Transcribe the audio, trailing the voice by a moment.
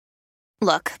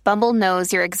Look, Bumble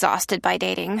knows you're exhausted by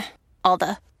dating. All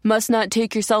the, must not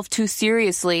take yourself too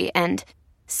seriously, and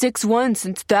 6'1"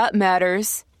 since that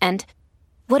matters. And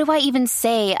what do I even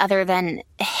say other than,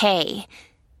 hey?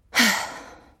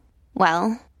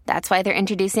 Well, that's why they're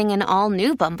introducing an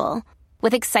all-new Bumble,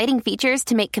 with exciting features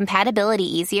to make compatibility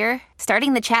easier,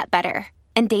 starting the chat better,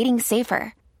 and dating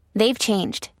safer. They've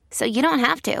changed, so you don't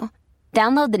have to.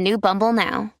 Download the new Bumble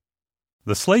now.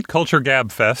 The Slate Culture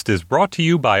Gab Fest is brought to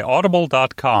you by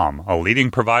Audible.com, a leading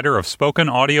provider of spoken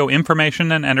audio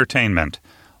information and entertainment.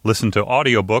 Listen to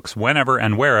audiobooks whenever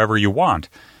and wherever you want.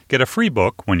 Get a free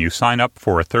book when you sign up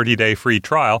for a 30-day free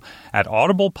trial at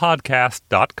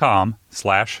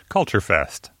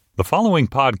audiblepodcast.com/culturefest. The following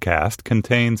podcast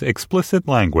contains explicit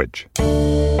language.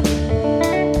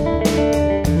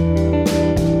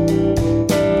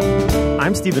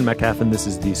 I'm Stephen Metcalf, and this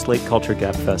is the Slate Culture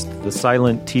Gab Fest, the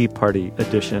Silent Tea Party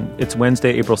edition. It's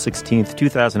Wednesday, April 16th,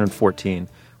 2014.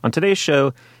 On today's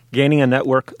show, Gaining a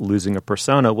Network, Losing a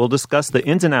Persona, we'll discuss the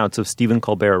ins and outs of Stephen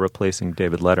Colbert replacing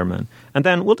David Letterman. And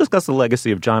then we'll discuss the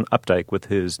legacy of John Updike with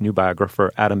his new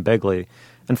biographer, Adam Begley.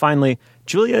 And finally,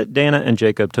 Julia, Dana, and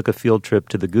Jacob took a field trip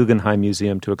to the Guggenheim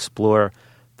Museum to explore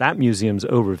that museum's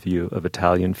overview of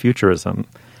Italian futurism.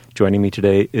 Joining me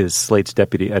today is Slate's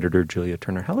deputy editor, Julia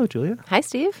Turner. Hello, Julia. Hi,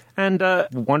 Steve. And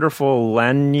wonderful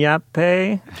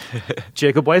Lanyape.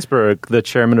 Jacob Weisberg, the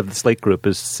chairman of the Slate Group,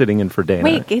 is sitting in for Dana.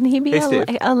 Wait, can he be a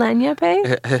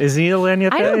Lanyape? Is he a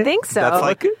Lanyape? I don't think so. That's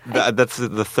like that's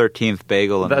the 13th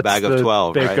bagel in the bag of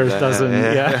 12, baker's right? dozen,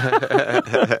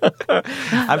 yeah.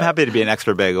 I'm happy to be an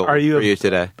extra bagel for you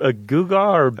today. A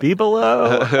Guga or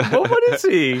Bibelo? What is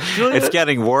he? Julia? It's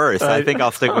getting worse. I think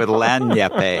I'll stick with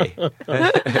Lanyape.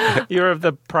 You're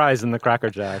the prize in the Cracker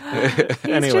Jack.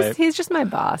 Anyway. He's just my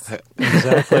boss.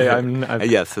 Exactly.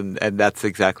 Yes, and that's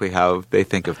exactly how they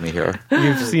think of me here.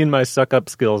 You've seen my suck-up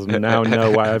skills and now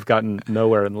know why I've gotten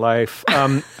nowhere in life.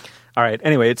 All right.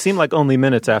 Anyway, it seemed like only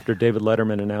minutes after David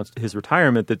Letterman announced his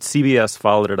retirement that CBS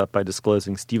followed it up by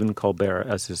disclosing Stephen Colbert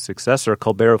as his successor.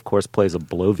 Colbert, of course, plays a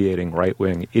bloviating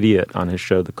right-wing idiot on his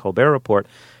show, The Colbert Report,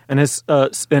 and has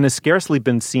scarcely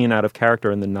been seen out of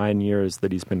character in the 9 years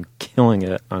that he's been killing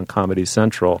it on Comedy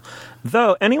Central.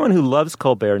 Though anyone who loves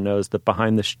Colbert knows that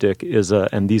behind the shtick is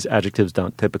and these adjectives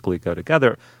don't typically go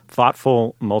together,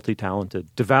 thoughtful,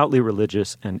 multi-talented, devoutly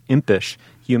religious, and impish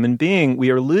human being.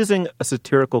 We are losing a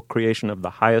satirical creation of the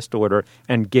highest order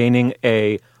and gaining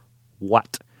a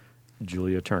what?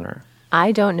 Julia Turner.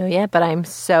 I don't know yet, but I'm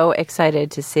so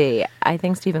excited to see. I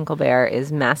think Stephen Colbert is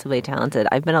massively talented.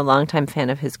 I've been a longtime fan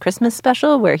of his Christmas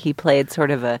special where he played sort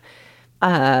of a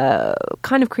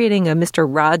kind of creating a Mr.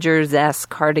 Rogers-esque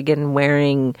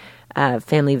cardigan-wearing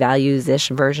family values-ish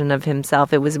version of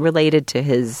himself. It was related to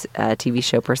his TV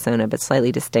show persona, but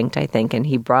slightly distinct, I think. And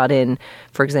he brought in,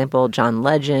 for example, John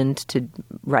Legend to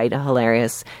write a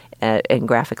hilarious and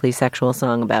graphically sexual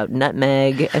song about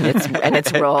nutmeg and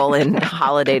its role in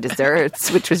holiday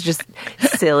desserts, which was just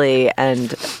silly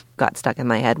and got stuck in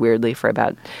my head weirdly for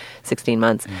about 16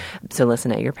 months. So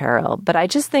listen at your peril. But I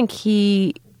just think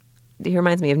he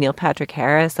reminds me of Neil Patrick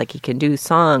Harris. Like, he can do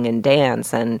song and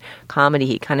dance and comedy.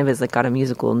 He kind of is like got a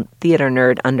musical theater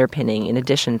nerd underpinning in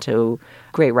addition to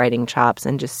great writing chops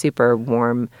and just super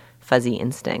warm, fuzzy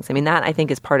instincts. I mean, that I think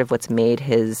is part of what's made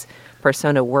his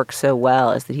persona work so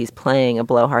well, is that he's playing a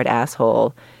blowhard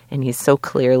asshole and he's so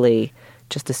clearly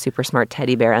just a super smart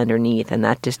teddy bear underneath, and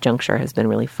that disjuncture has been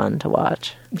really fun to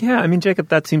watch. Yeah, I mean, Jacob,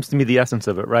 that seems to me the essence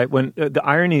of it, right? When the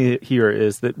irony here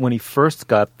is that when he first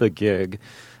got the gig,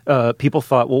 people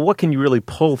thought, well, what can you really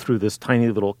pull through this tiny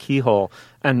little keyhole?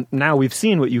 And now we've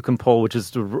seen what you can pull, which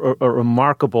is a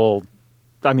remarkable,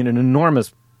 I mean, an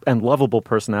enormous and lovable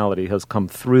personality has come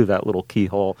through that little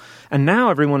keyhole. And now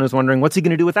everyone is wondering, what's he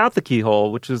going to do without the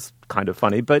keyhole, which is kind of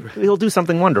funny, but he'll do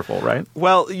something wonderful, right?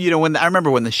 Well, I remember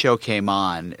when the show came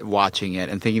on, watching it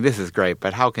and thinking, this is great,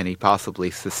 but how can he possibly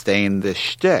sustain this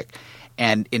shtick?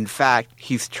 And in fact,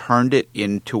 he's turned it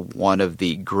into one of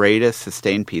the greatest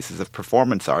sustained pieces of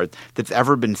performance art that's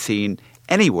ever been seen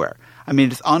anywhere. I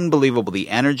mean, it's unbelievable, the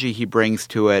energy he brings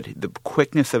to it, the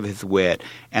quickness of his wit,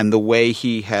 and the way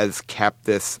he has kept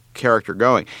this character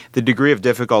going. The degree of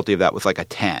difficulty of that was like a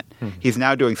 10. He's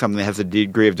now doing something that has a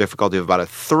degree of difficulty of about a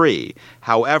 3.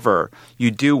 However,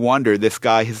 you do wonder, this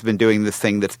guy has been doing this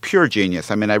thing that's pure genius.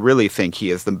 I mean, I really think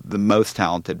he is the most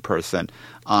talented person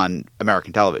on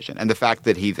American television. And the fact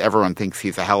that everyone thinks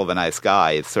he's a hell of a nice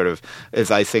guy is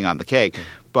icing on the cake.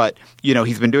 But,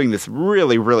 he's been doing this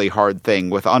really, really hard thing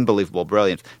with unbelievable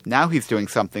brilliance. Now he's doing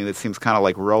something that seems kind of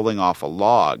like rolling off a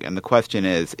log. And the question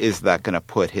is that going to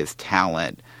put his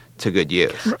talent to good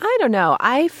use. I don't know.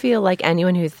 I feel like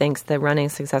anyone who thinks that running a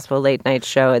successful late night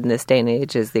show in this day and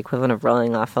age is the equivalent of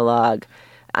rolling off a log,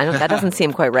 that doesn't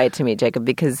seem quite right to me, Jacob,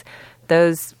 because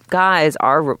those guys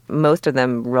are, most of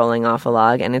them, rolling off a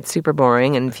log, and it's super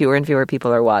boring, and fewer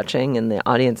people are watching, and the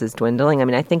audience is dwindling. I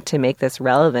mean, I think to make this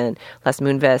relevant, Les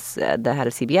Moonves, the head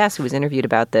of CBS, who was interviewed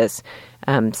about this,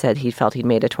 said he felt he'd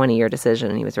made a 20-year decision,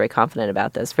 and he was very confident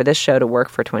about this. For this show to work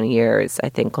for 20 years, I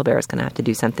think Colbert is going to have to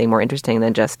do something more interesting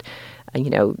than just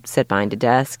sit behind a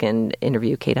desk and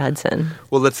interview Kate Hudson.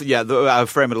 Well, I'll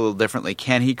frame it a little differently.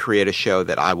 Can he create a show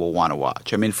that I will want to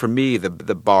watch? I mean, for me,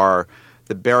 the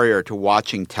barrier to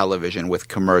watching television with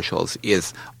commercials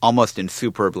is almost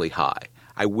insuperably high.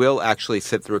 I will actually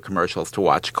sit through commercials to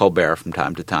watch Colbert from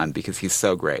time to time because he's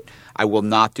so great. I will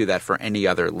not do that for any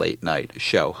other late-night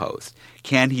show host.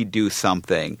 Can he do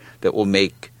something that will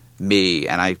make me,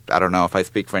 and I don't know if I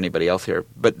speak for anybody else here,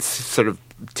 but sort of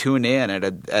tune in at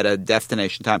a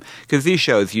destination time, because these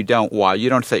shows you don't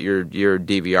set your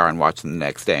DVR and watch them the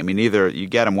next day. I mean, either you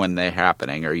get them when they're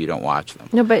happening or you don't watch them.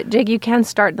 No, but Jake, you can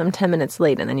start them 10 minutes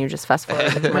late and then you just fast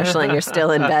forward the commercial and you're still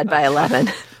in bed by 11.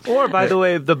 Or, by the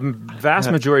way, the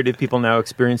vast majority of people now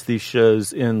experience these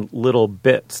shows in little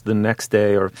bits the next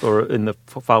day or in the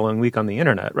following week on the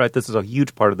internet, right? This is a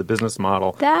huge part of the business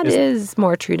model. That is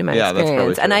more true to my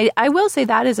experience. And I will say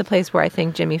that is a place where I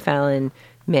think Jimmy Fallon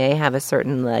may have a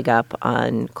certain leg up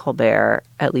on Colbert,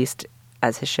 at least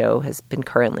as his show has been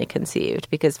currently conceived,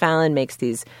 because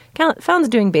Fallon's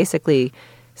doing basically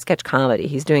sketch comedy.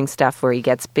 He's doing stuff where he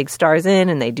gets big stars in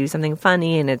and they do something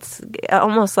funny, and it's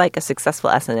almost like a successful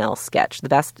SNL sketch. The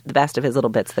best of his little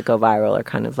bits that go viral are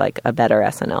kind of like a better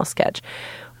SNL sketch.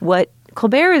 What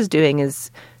Colbert is doing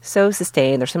is so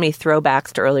sustained. There's so many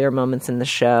throwbacks to earlier moments in the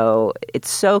show.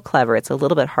 It's so clever. It's a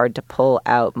little bit hard to pull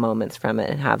out moments from it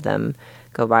and have them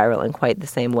go viral in quite the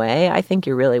same way. I think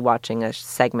you're really watching a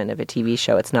segment of a TV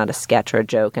show. It's not a sketch or a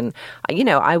joke. And,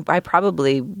 I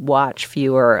probably watch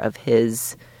fewer of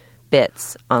his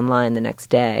bits online the next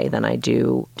day than I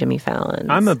do Jimmy Fallon's.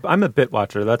 I'm a bit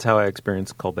watcher. That's how I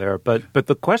experience Colbert. But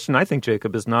the question, I think,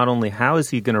 Jacob, is not only how is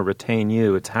he going to retain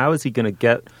you, it's how is he going to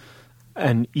get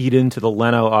and eat into the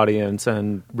Leno audience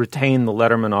and retain the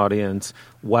Letterman audience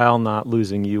while not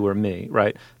losing you or me,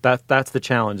 right? That's the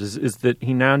challenge, is that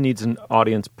he now needs an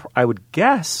audience, I would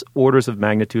guess, orders of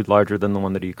magnitude larger than the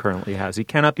one that he currently has. He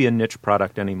cannot be a niche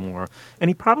product anymore. And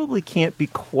he probably can't be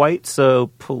quite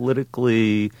so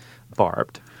politically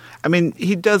barbed. I mean,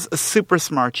 he does a super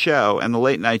smart show, and the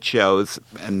late night shows,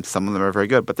 and some of them are very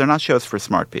good, but they're not shows for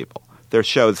smart people. They're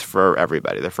shows for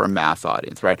everybody. They're for a mass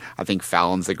audience, right? I think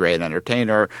Fallon's a great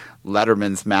entertainer.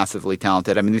 Letterman's massively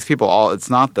talented. I mean, these people it's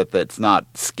not that it's not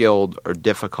skilled or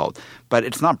difficult, but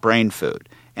it's not brain food.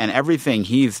 And everything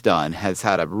he's done has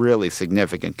had a really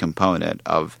significant component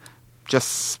of just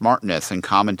smartness and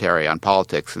commentary on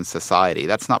politics and society.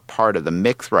 That's not part of the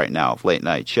mix right now of late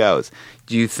night shows.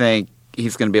 Do you think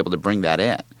he's going to be able to bring that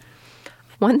in?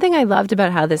 One thing I loved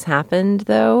about how this happened,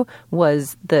 though,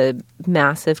 was the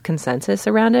massive consensus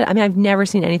around it. I mean, I've never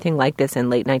seen anything like this in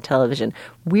late night television.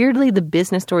 Weirdly, the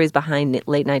business stories behind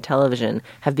late night television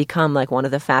have become like one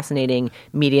of the fascinating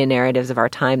media narratives of our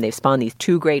time. They've spawned these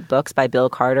two great books by Bill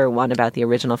Carter, one about the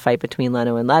original fight between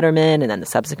Leno and Letterman, and then the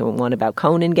subsequent one about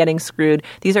Conan getting screwed.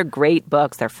 These are great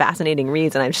books. They're fascinating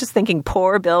reads. And I was just thinking,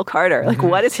 poor Bill Carter. Like,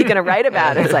 what is he going to write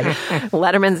about? It's like,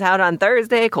 Letterman's out on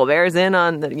Thursday. Colbert's in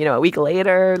on, a week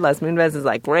later. Les Moonves is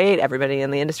like, great. Everybody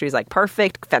in the industry is like,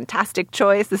 perfect, fantastic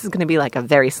choice. This is going to be like a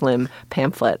very slim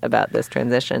pamphlet about this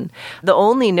transition. The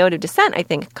only note of dissent, I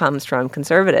think, comes from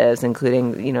conservatives,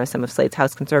 including, some of Slate's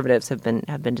House conservatives have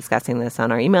been discussing this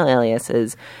on our email alias,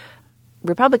 is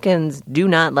Republicans do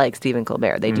not like Stephen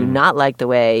Colbert. They do not like the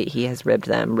way he has ribbed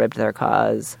their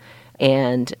cause.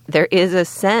 And there is a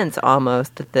sense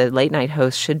almost that the late night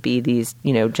hosts should be these,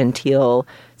 genteel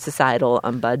societal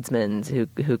ombudsmen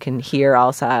who can hear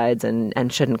all sides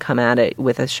and shouldn't come at it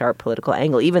with a sharp political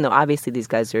angle, even though obviously these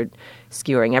guys are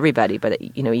skewering everybody. But,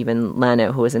 even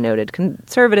Leno, who is a noted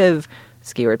conservative,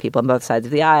 skewered people on both sides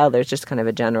of the aisle. There's just kind of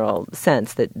a general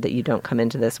sense that you don't come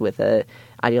into this with a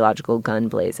ideological gun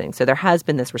blazing. So there has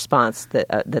been this response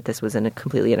that this was a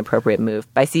completely inappropriate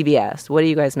move by CBS. What do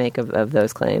you guys make of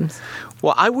those claims?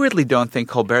 Well, I weirdly don't think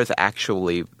Colbert's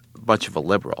actually much of a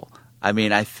liberal. I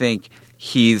mean, I think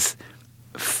he's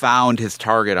found his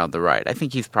target on the right. I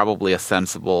think he's probably a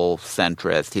sensible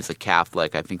centrist. He's a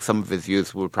Catholic. I think some of his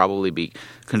views would probably be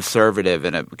conservative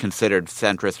considered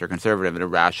centrist or conservative in a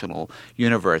rational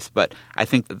universe. But I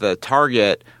think the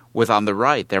target was on the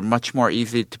right. They're much more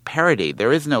easy to parody.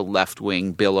 There is no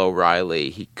left-wing Bill O'Reilly.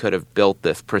 He could have built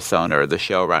this persona or the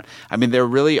show around. I mean, there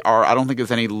really are – I don't think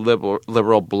there's any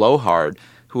liberal blowhard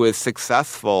who is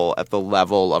successful at the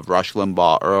level of Rush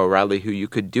Limbaugh or O'Reilly who you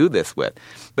could do this with.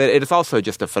 But it is also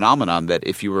just a phenomenon that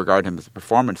if you regard him as a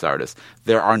performance artist,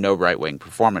 there are no right-wing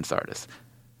performance artists.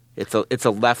 It's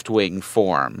a left-wing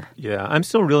form. Yeah, I'm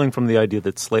still reeling from the idea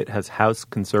that Slate has House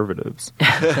conservatives.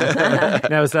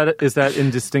 Now, is that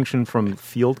in distinction from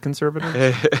field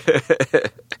conservatives?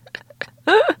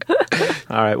 All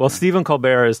right. Well, Stephen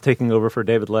Colbert is taking over for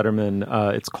David Letterman.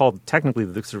 It's called technically,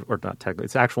 or not technically,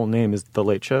 its actual name is The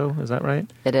Late Show. Is that right?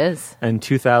 It is. And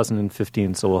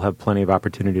 2015, so we'll have plenty of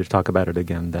opportunity to talk about it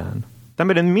again then.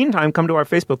 But in the meantime, come to our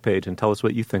Facebook page and tell us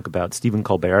what you think about Stephen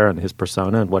Colbert and his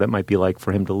persona and what it might be like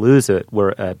for him to lose it.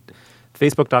 We're at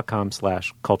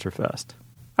facebook.com/culturefest.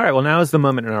 All right, well, now is the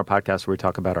moment in our podcast where we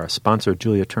talk about our sponsor,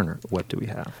 Julia Turner. What do we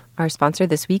have? Our sponsor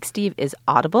this week, Steve, is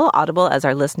Audible. Audible, as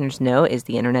our listeners know, is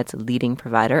the internet's leading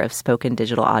provider of spoken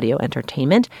digital audio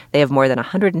entertainment. They have more than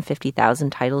 150,000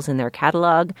 titles in their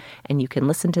catalog, and you can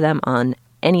listen to them on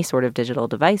any sort of digital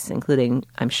device, including,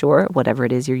 I'm sure, whatever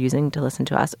it is you're using to listen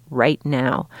to us right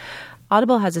now.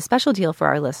 Audible has a special deal for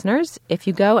our listeners. If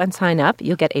you go and sign up,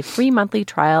 you'll get a free monthly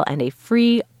trial and a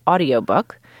free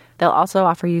audiobook. They'll also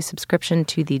offer you subscription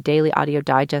to the daily audio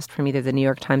digest from either the New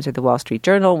York Times or the Wall Street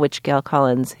Journal, which Gail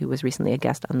Collins, who was recently a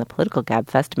guest on the Political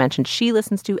Gabfest, mentioned she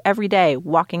listens to every day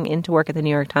walking into work at the New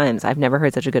York Times. I've never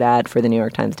heard such a good ad for the New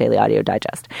York Times Daily Audio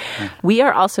Digest. We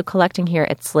are also collecting here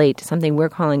at Slate something we're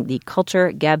calling the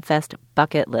Culture Gabfest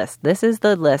Bucket List. This is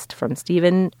the list from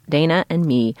Stephen, Dana, and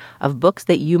me of books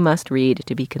that you must read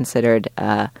to be considered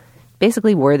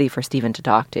basically worthy for Stephen to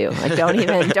talk to. Like,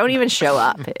 don't even show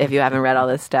up if you haven't read all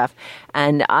this stuff.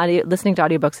 And listening to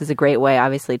audiobooks is a great way,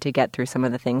 obviously, to get through some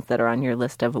of the things that are on your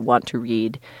list of want to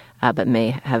read, but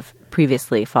may have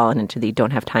previously fallen into the don't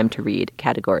have time to read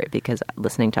category, because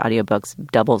listening to audiobooks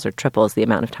doubles or triples the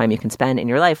amount of time you can spend in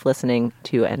your life listening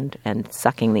to and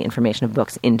sucking the information of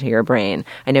books into your brain.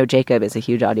 I know Jacob is a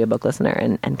huge audiobook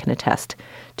listener and can attest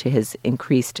to his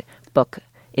increased book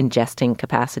ingesting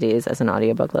capacities as an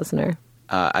audiobook listener.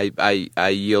 I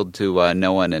yield to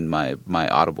no one in my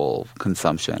Audible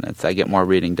consumption. I get more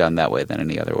reading done that way than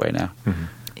any other way now. Mm-hmm.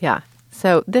 Yeah.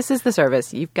 So this is the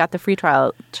service. You've got the free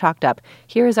trial chalked up.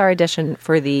 Here is our edition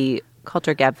for the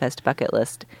Culture Gabfest bucket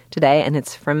list today, and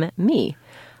it's from me.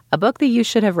 A book that you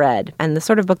should have read, and the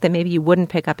sort of book that maybe you wouldn't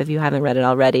pick up if you haven't read it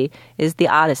already, is The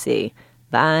Odyssey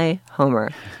by Homer.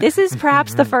 This is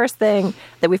perhaps the first thing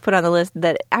that we've put on the list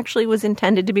that actually was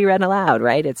intended to be read aloud,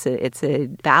 right? It's a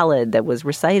ballad that was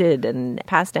recited and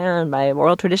passed down by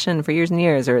oral tradition for years and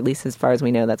years, or at least as far as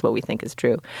we know, that's what we think is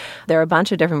true. There are a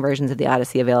bunch of different versions of The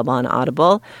Odyssey available on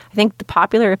Audible. I think the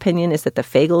popular opinion is that the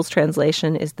Fagles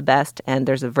translation is the best, and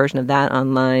there's a version of that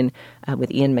online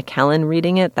with Ian McKellen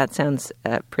reading it. That sounds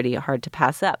pretty hard to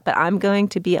pass up. But I'm going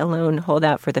to be a lone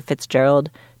holdout for the Fitzgerald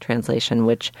translation,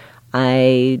 which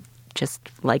I just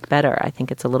like better. I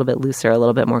think it's a little bit looser, a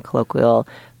little bit more colloquial,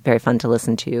 very fun to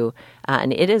listen to.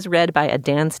 And it is read by a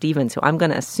Dan Stevens, who I'm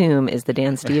going to assume is the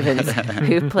Dan Stevens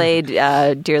who played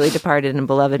dearly departed and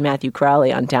beloved Matthew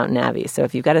Crowley on Downton Abbey. So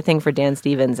if you've got a thing for Dan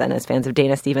Stevens, and as fans of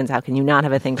Dana Stevens, how can you not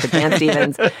have a thing for Dan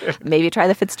Stevens? Maybe try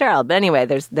the Fitzgerald. But anyway,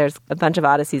 there's a bunch of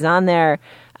Odysseys on there.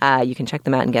 You can check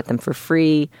them out and get them for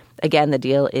free. Again, the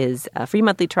deal is a free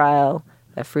monthly trial,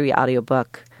 a free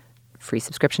audiobook, free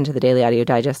subscription to the Daily Audio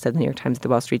Digest of the New York Times, the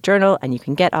Wall Street Journal, and you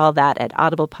can get all that at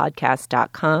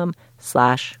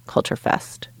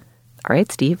audiblepodcast.com/culturefest. All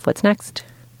right, Steve, what's next?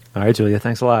 All right, Julia,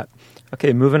 thanks a lot.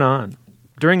 Okay, moving on.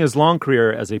 During his long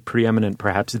career as a preeminent,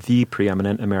 perhaps the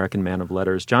preeminent American man of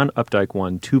letters, John Updike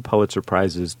won 2 Pulitzer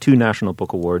Prizes, 2 National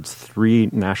Book Awards, 3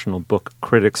 National Book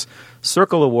Critics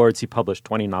Circle Awards. He published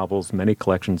 20 novels, many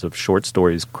collections of short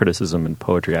stories, criticism, and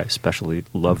poetry. I especially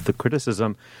love the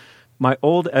criticism. My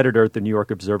old editor at the New York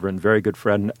Observer and very good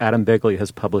friend Adam Begley has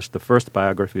published the first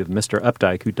biography of Mr.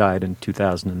 Updike, who died in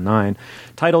 2009.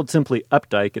 Titled simply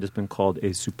Updike, it has been called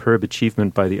a superb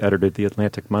achievement by the editor of the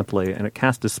Atlantic Monthly, and it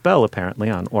cast a spell, apparently,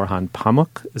 on Orhan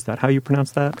Pamuk. Is that how you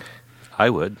pronounce that?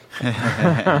 I would.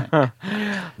 The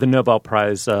Nobel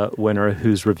Prize winner,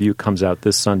 whose review comes out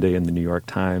this Sunday in the New York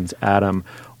Times. Adam,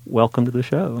 welcome to the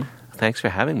show. Thanks for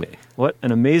having me. What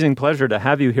an amazing pleasure to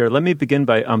have you here. Let me begin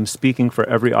by speaking for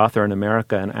every author in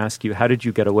America and ask you, how did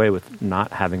you get away with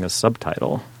not having a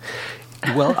subtitle?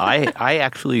 Well, I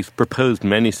actually proposed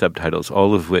many subtitles,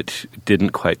 all of which didn't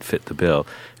quite fit the bill.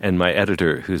 And my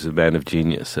editor, who's a man of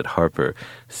genius at Harper,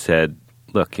 said,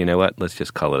 look, you know what, let's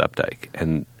just call it Updike.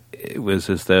 And it was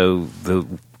as though the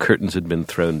curtains had been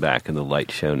thrown back and the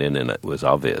light shone in, and it was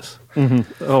obvious. Mm-hmm.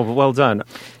 Oh, well done.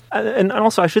 And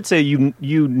also, I should say you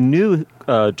knew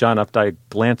John Updike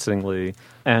glancingly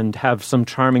and have some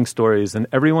charming stories. And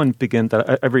every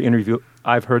interview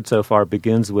I've heard so far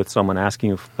begins with someone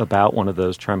asking you about one of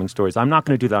those charming stories. I'm not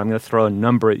going to do that. I'm going to throw a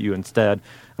number at you instead.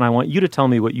 And I want you to tell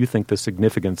me what you think the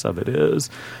significance of it is.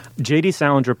 J.D.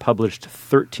 Salinger published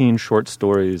 13 short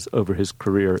stories over his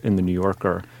career in The New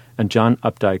Yorker, and John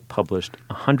Updike published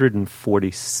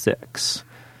 146.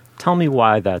 Tell me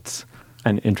why that's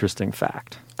an interesting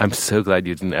fact. I'm so glad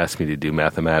you didn't ask me to do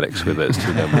mathematics with those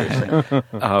two numbers.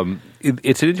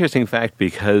 It's an interesting fact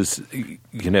because,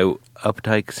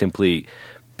 Updike simply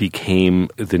became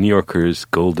The New Yorker's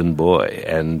golden boy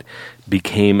and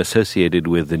became associated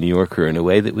with The New Yorker in a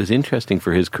way that was interesting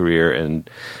for his career and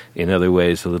in other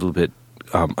ways a little bit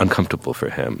uncomfortable for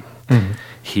him. Mm-hmm.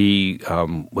 He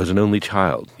was an only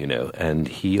child, and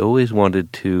he always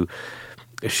wanted to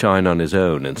shine on his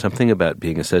own, and something about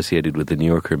being associated with The New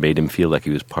Yorker made him feel like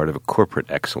he was part of a corporate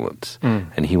excellence,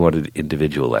 and he wanted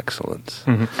individual excellence.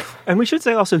 Mm-hmm. And we should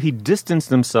say also he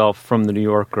distanced himself from The New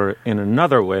Yorker in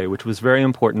another way, which was very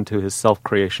important to his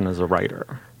self-creation as a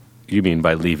writer. You mean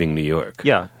by leaving New York?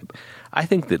 Yeah. I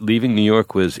think that leaving New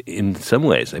York was in some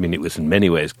ways, it was in many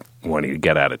ways wanting to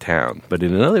get out of town, but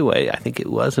in another way, I think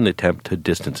it was an attempt to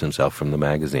distance himself from the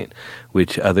magazine,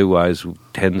 which otherwise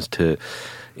tends to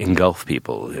engulf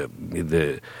people.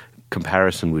 The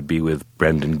comparison would be with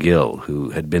Brendan Gill, who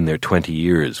had been there 20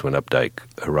 years when Updike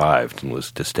arrived and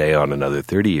was to stay on another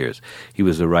 30 years. He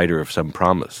was a writer of some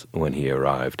promise when he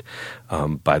arrived.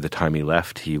 By the time he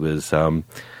left, he was a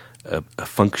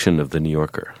function of The New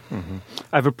Yorker. Mm-hmm.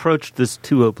 I've approached this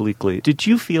too obliquely. Did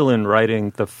you feel in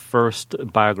writing the first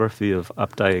biography of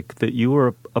Updike that you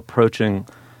were approaching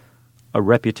a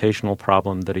reputational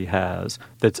problem that he has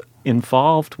that's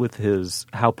involved with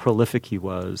how prolific he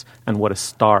was and what a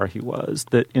star he was,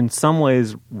 that in some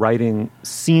ways writing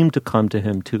seemed to come to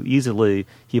him too easily.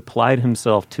 He applied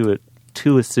himself to it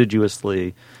too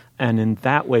assiduously, and in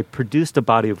that way produced a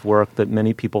body of work that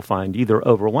many people find either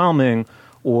overwhelming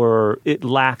or it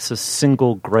lacks a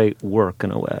single great work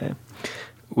in a way?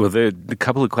 Well, there are a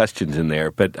couple of questions in there,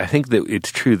 but I think that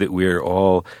it's true that we're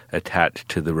all attached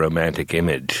to the romantic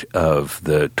image of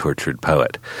the tortured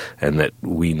poet, and that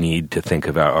we need to think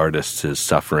of our artists as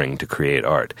suffering to create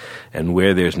art. And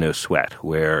where there's no sweat,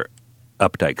 where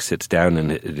Updike sits down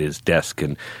at his desk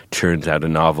and churns out a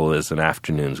novel as an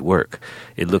afternoon's work,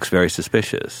 it looks very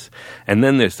suspicious. And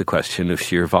then there's the question of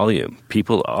sheer volume.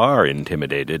 People are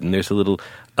intimidated, and there's a little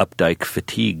Updike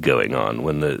fatigue going on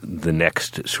when the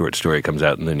next short story comes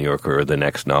out in The New Yorker or the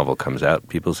next novel comes out.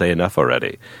 People say enough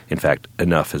already. In fact,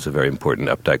 enough is a very important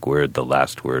Updike word, the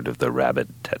last word of the Rabbit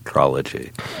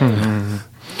tetralogy. Mm-hmm.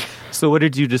 So what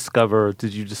did you discover?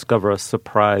 Did you discover a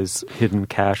surprise hidden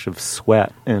cache of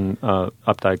sweat in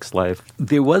Updike's life?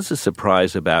 There was a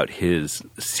surprise about his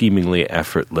seemingly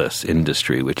effortless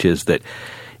industry, which is that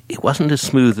it wasn't as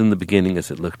smooth in the beginning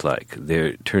as it looked like.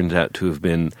 There turns out to have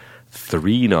been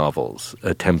 3 novels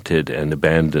attempted and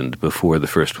abandoned before the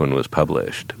first one was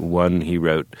published. One he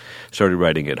started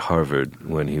writing at Harvard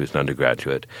when he was an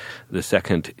undergraduate. The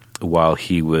second, while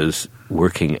he was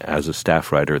working as a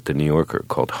staff writer at The New Yorker,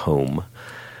 called Home,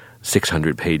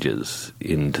 600 pages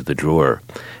into the drawer.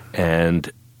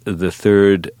 And the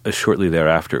third, shortly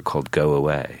thereafter, called Go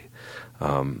Away.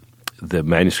 The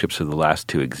manuscripts of the last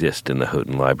 2 exist in the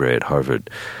Houghton Library at Harvard.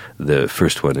 The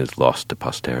first one is lost to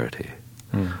posterity.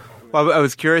 Well, I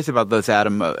was curious about those,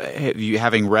 Adam. You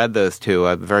having read those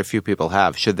 2, very few people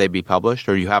have. Should they be published,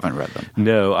 or you haven't read them?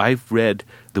 No, I've read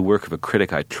the work of a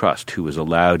critic I trust who was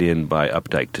allowed in by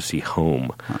Updike to see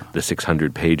Home, the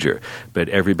 600-pager. But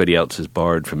everybody else is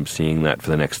barred from seeing that for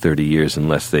the next 30 years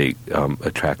unless they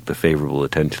attract the favorable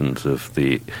attentions of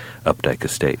the Updike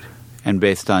estate. And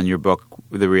based on your book,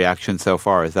 the reaction so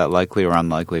far, is that likely or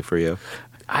unlikely for you?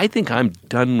 I think I'm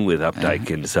done with Updike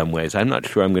in some ways. I'm not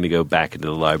sure I'm going to go back into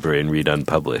the library and read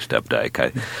unpublished Updike.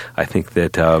 I think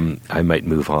that I might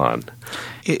move on.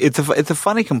 It's a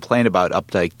funny complaint about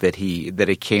Updike that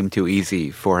it came too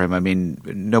easy for him. I mean,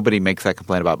 nobody makes that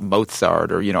complaint about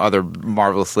Mozart or other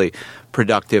marvelously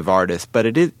productive artists, but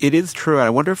it is true. And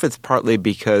I wonder if it's partly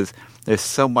because there's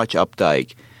so much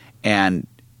Updike, and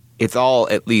it's all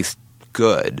at least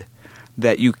good,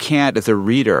 that you can't, as a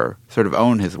reader, sort of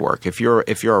own his work. If you're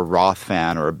a Roth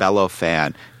fan or a Bellow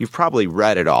fan, you've probably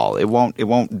read it all. It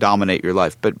won't dominate your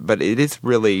life, but it is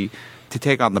really, to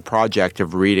take on the project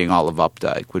of reading all of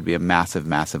Updike would be a massive,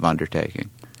 massive undertaking.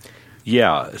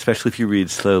 Yeah, especially if you read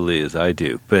slowly as I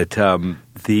do. But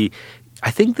I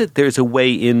think that there's a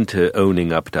way into owning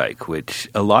Updike, which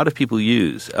a lot of people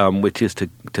use, which is to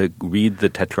read the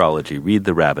tetralogy, read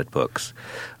the Rabbit books.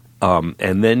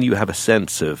 And then you have a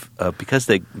sense of, because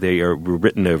they were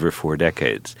written over 4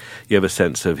 decades, you have a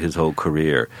sense of his whole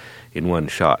career in one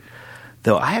shot.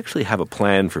 Though I actually have a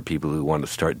plan for people who want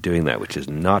to start doing that, which is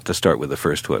not to start with the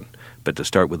first one, but to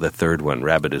start with the third one,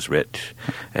 Rabbit is Rich,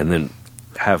 and then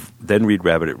read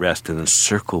Rabbit at Rest and then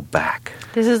circle back.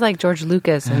 This is like George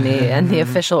Lucas and the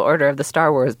official order of the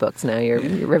Star Wars books now. You're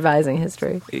revising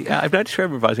history. Yeah, I'm not sure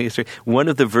I'm revising history. One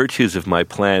of the virtues of my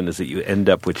plan is that you end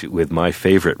up with my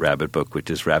favorite Rabbit book, which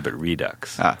is Rabbit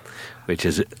Redux, which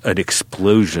is an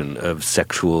explosion of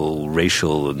sexual,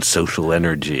 racial, and social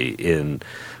energy in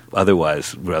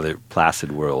otherwise rather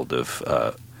placid world of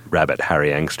Rabbit Harry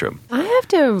Angstrom. I have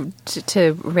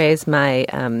to raise my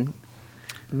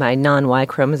my non-Y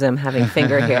chromosome having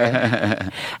finger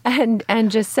here,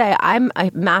 and just say I'm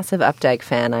a massive Updike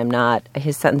fan. I'm not.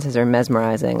 His sentences are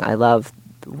mesmerizing. I love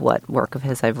what work of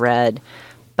his I've read.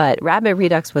 But Rabbit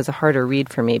Redux was a harder read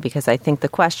for me because I think the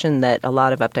question that a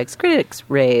lot of Updike's critics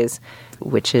raise,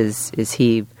 which is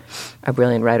he a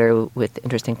brilliant writer with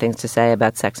interesting things to say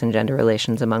about sex and gender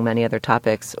relations among many other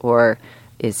topics, or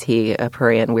is he a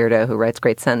prurient weirdo who writes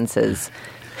great sentences?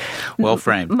 Well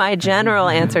framed. My general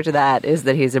answer to that is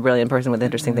that he's a brilliant person with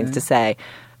interesting things to say.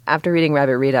 After reading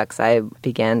Rabbit Redux, I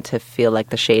began to feel like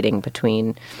the shading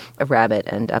between Rabbit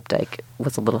and Updike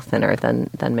was a little thinner than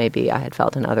maybe I had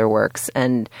felt in other works.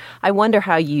 And I wonder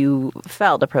how you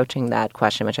felt approaching that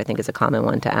question, which I think is a common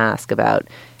one to ask, about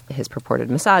his purported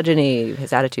misogyny,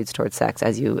 his attitudes towards sex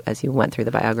as you went through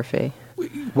the biography.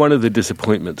 One of the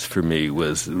disappointments for me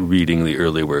was reading the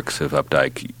early works of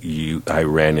Updike. I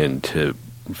ran into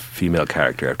female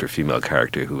character after female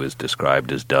character who was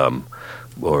described as dumb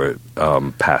or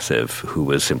passive, who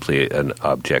was simply an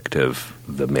object of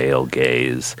the male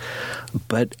gaze.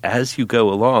 But as you go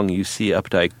along, you see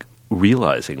Updike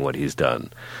realizing what he's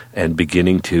done and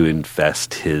beginning to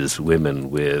infest his women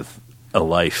with a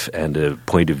life and a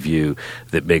point of view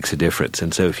that makes a difference.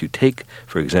 And so if you take,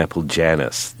 for example,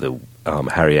 Janice, the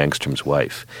Harry Angstrom's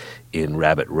wife, in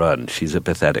Rabbit Run, she's a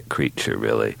pathetic creature,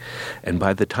 really. And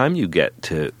by the time you get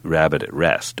to Rabbit at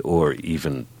Rest, or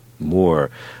even more,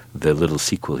 the little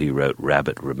sequel he wrote,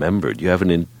 Rabbit Remembered, you have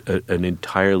an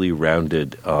entirely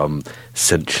rounded,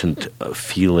 sentient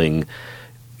feeling,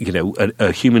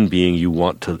 a human being you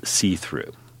want to see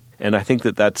through. And I think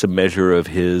that that's a measure of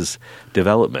his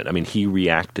development. I mean, he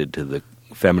reacted to the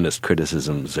feminist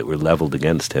criticisms that were leveled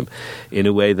against him in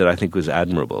a way that I think was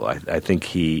admirable. I think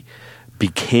he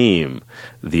became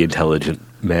the intelligent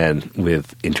man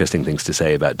with interesting things to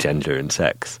say about gender and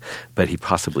sex. But he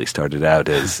possibly started out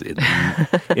as,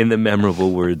 in the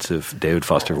memorable words of David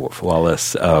Foster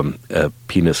Wallace, a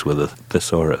penis with a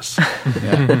thesaurus.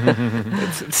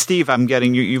 Yeah. Steve, I'm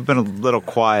getting you've been a little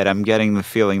quiet. I'm getting the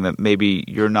feeling that maybe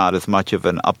you're not as much of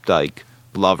an Updike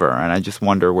lover, and I just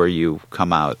wonder where you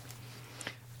come out.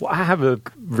 Well, I have a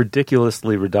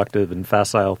ridiculously reductive and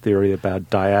facile theory about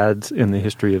dyads in the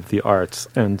history of the arts.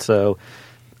 And so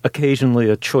occasionally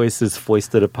a choice is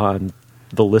foisted upon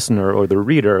the listener or the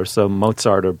reader. So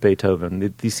Mozart or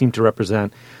Beethoven, these seem to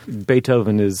represent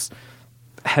Beethoven is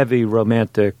heavy,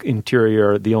 romantic,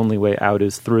 interior. The only way out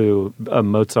is through.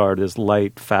 Mozart is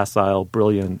light, facile,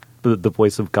 brilliant, the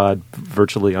voice of God,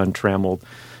 virtually untrammeled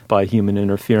by human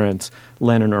interference.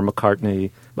 Lennon or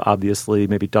McCartney, obviously,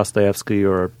 maybe Dostoevsky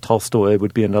or Tolstoy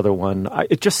would be another one.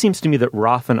 It just seems to me that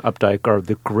Roth and Updike are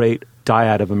the great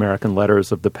dyad of American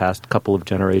letters of the past couple of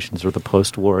generations or the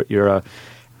post-war era.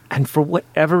 And for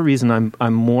whatever reason,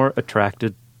 I'm more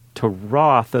attracted to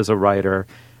Roth as a writer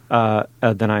than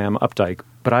I am Updike.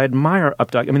 But I admire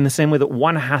Updike. I mean, the same way that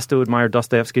one has to admire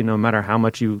Dostoevsky no matter how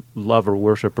much you love or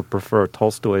worship or prefer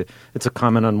Tolstoy. It's a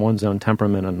comment on one's own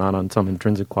temperament and not on some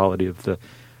intrinsic quality of the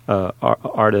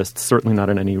artist, certainly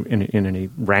not in any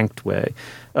ranked way.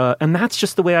 And that's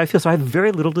just the way I feel. So I have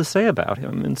very little to say about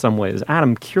him in some ways.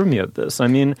 Adam, cure me of this. I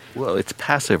mean... Well, it's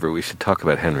Passover. We should talk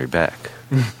about Henry Beck.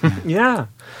 Yeah.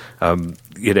 I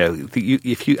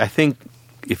think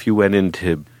if you went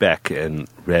into Beck and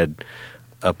read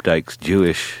Updike's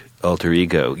Jewish alter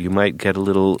ego, you might get a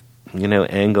little,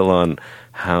 angle on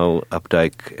how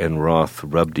Updike and Roth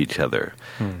rubbed each other,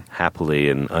 happily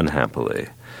and unhappily.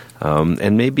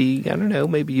 And maybe, I don't know,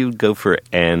 maybe you'd go for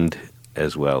and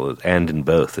as well, and in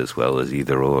both as well as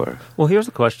either or. Well, here's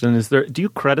the question. Do you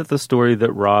credit the story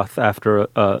that Roth, after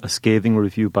a scathing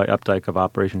review by Updike of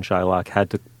Operation Shylock, had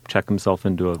to check himself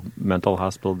into a mental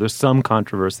hospital? There's some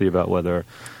controversy about whether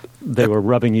they were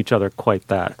rubbing each other quite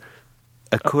that.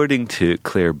 According to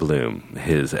Claire Bloom,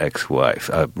 his ex-wife,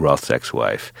 Roth's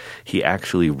ex-wife, he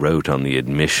actually wrote on the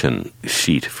admission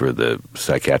sheet for the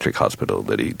psychiatric hospital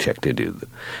that he checked into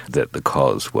that the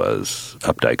cause was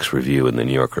Updike's review in the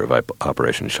New Yorker of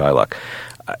Operation Shylock.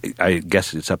 I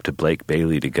guess it's up to Blake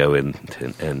Bailey to go in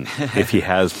and if he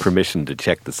has permission to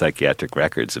check the psychiatric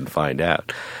records and find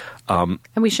out. And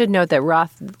we should note that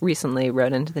Roth recently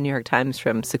wrote into the New York Times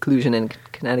from seclusion in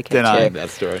Connecticut Denying that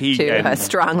story. to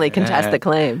strongly contest the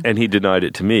claim. And he denied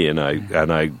it to me, and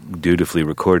I dutifully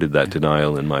recorded that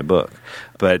denial in my book.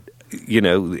 But,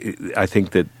 I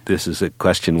think that this is a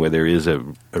question where there is a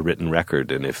written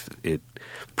record, and if it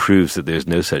proves that there's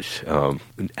no such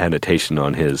annotation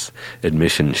on his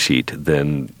admission sheet,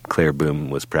 then Claire Bloom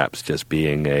was perhaps just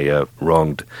being a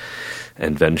wronged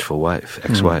and vengeful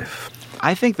ex-wife.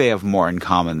 I think they have more in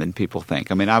common than people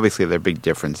think. I mean, obviously there are big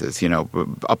differences.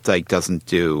 Updike doesn't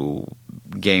do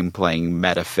game-playing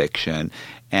metafiction,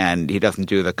 and he doesn't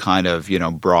do the kind of,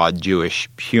 broad Jewish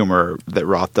humor that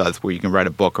Roth does where you can write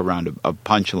a book around a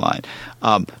punchline.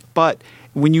 But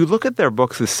when you look at their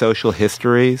books as social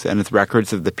histories and as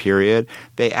records of the period,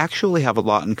 they actually have a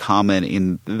lot in common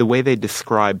in the way they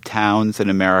describe towns in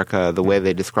America, the way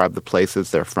they describe the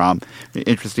places they're from,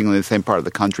 interestingly the same part of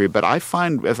the country. But I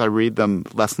find, as I read them,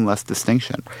 less and less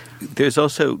distinction. There's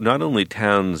also not only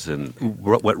towns, and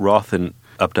what Roth and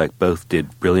Updike both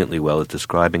did brilliantly well is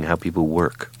describing how people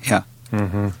work. Yeah.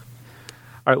 Mm-hmm.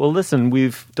 All right, well, listen,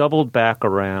 we've doubled back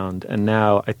around, and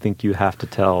now I think you have to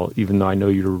tell, even though I know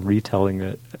you're retelling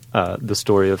it, the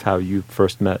story of how you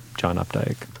first met John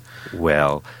Updike.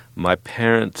 Well, my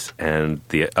parents and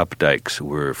the Updikes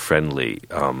were friendly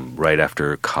right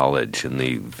after college in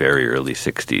the very early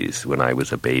 60s when I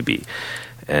was a baby.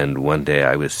 And one day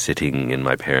I was sitting in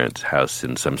my parents' house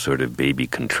in some sort of baby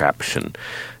contraption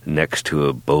next to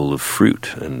a bowl of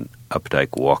fruit, and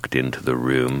Updike walked into the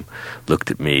room,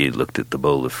 looked at me, looked at the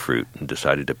bowl of fruit, and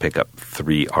decided to pick up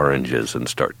 3 oranges and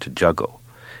start to juggle.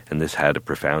 And this had a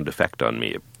profound effect on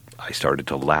me. I started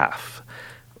to laugh,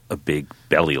 a big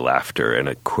belly laughter, and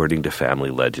according to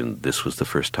family legend, this was the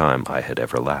first time I had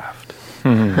ever laughed.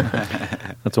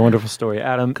 That's a wonderful story.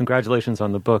 Adam, congratulations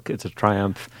on the book. It's a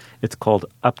triumph. It's called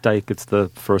Updike. It's the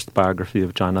first biography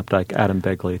of John Updike. Adam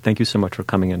Begley, thank you so much for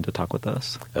coming in to talk with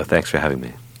us. Thanks for having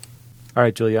me. All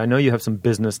right, Julia, I know you have some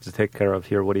business to take care of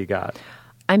here. What do you got?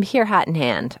 I'm here hat in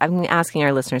hand. I'm asking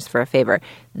our listeners for a favor.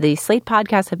 The Slate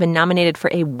podcasts have been nominated for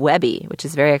a Webby, which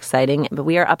is very exciting, but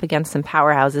we are up against some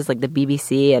powerhouses like the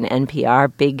BBC and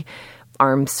NPR, big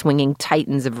arm-swinging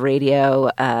titans of radio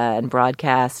and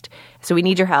broadcast. So we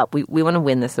need your help. We want to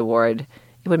win this award.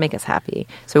 It would make us happy.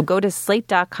 So go to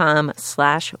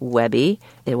slate.com/Webby.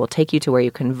 It will take you to where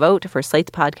you can vote for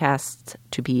Slate's podcasts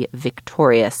to be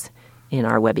victorious in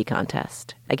our Webby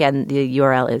contest. Again, the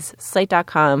URL is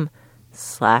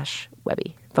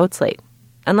slate.com/Webby. Vote Slate.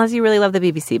 Unless you really love the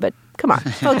BBC, but come on,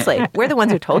 vote Slate. We're the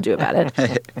ones who told you about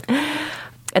it.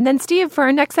 And then, Steve, for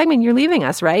our next segment, you're leaving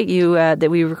us, right? That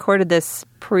we recorded this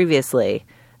previously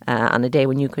on the day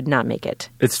when you could not make it.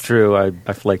 It's true. I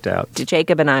flaked out.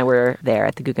 Jacob and I were there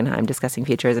at the Guggenheim discussing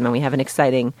futurism, and we have an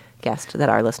exciting guest that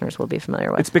our listeners will be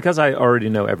familiar with. It's because I already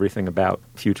know everything about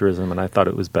futurism, and I thought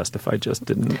it was best if I just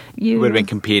didn't. You would have been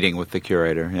competing with the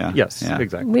curator, yeah. Yes, yeah.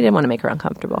 Exactly. We didn't want to make her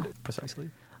uncomfortable. Precisely.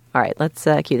 All right, let's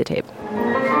cue the tape.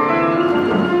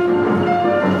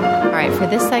 All right, for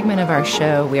this segment of our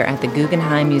show, we are at the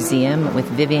Guggenheim Museum with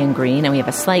Vivian Green, and we have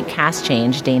a slight cast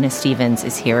change. Dana Stevens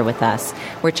is here with us.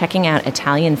 We're checking out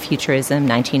Italian Futurism,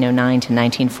 1909 to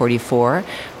 1944,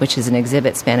 which is an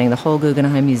exhibit spanning the whole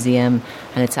Guggenheim Museum,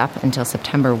 and it's up until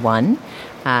September 1.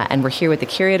 And we're here with the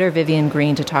curator, Vivian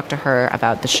Green, to talk to her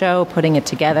about the show, putting it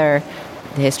together,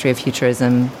 the history of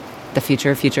futurism, the future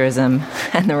of futurism,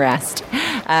 and the rest.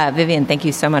 Vivian, thank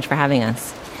you so much for having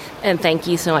us. And thank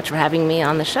you so much for having me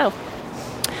on the show.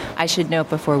 I should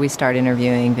note before we start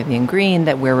interviewing Vivian Green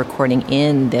that we're recording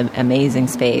in the amazing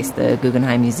space, the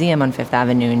Guggenheim Museum on Fifth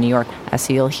Avenue in New York.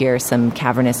 So you'll hear some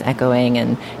cavernous echoing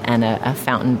and a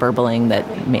fountain burbling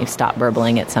that may stop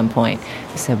burbling at some point.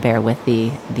 So bear with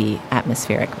the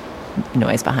atmospheric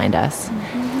noise behind us.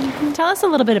 Mm-hmm. Tell us a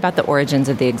little bit about the origins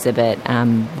of the exhibit,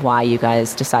 why you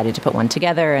guys decided to put one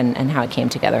together and how it came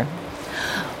together.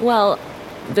 Well,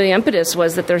 the impetus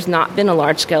was that there's not been a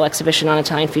large-scale exhibition on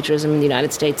Italian futurism in the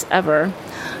United States ever.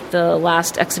 The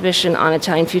last exhibition on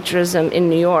Italian futurism in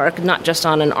New York, not just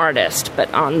on an artist,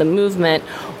 but on the movement,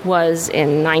 was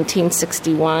in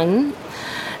 1961.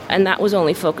 And that was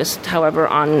only focused, however,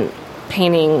 on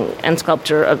painting and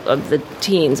sculpture of the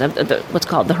teens, of what's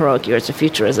called the heroic years of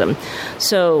Futurism.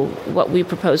 So what we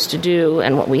propose to do,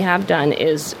 and what we have done,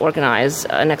 is organize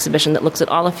an exhibition that looks at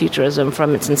all of Futurism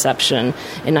from its inception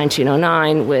in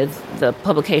 1909 with the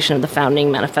publication of the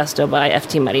founding manifesto by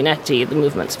F.T. Marinetti, the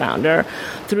movement's founder,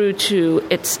 through to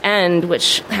its end,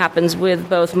 which happens with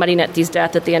both Marinetti's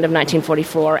death at the end of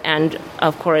 1944 and,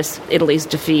 of course, Italy's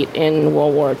defeat in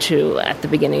World War II at the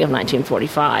beginning of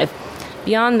 1945.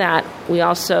 Beyond that, we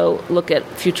also look at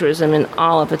Futurism in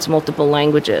all of its multiple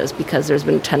languages, because there's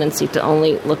been a tendency to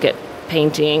only look at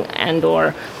painting and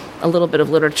or a little bit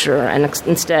of literature, and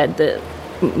instead the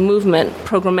movement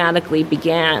programmatically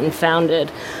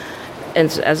founded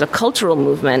as a cultural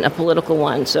movement, a political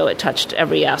one, so it touched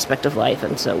every aspect of life,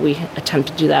 and so we attempt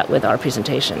to do that with our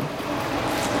presentation.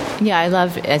 Yeah, I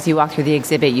love, as you walk through the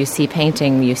exhibit, you see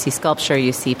painting, you see sculpture,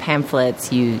 you see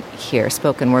pamphlets, you hear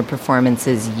spoken word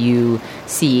performances, you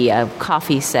see a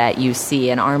coffee set, you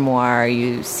see an armoire,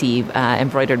 you see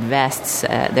embroidered vests.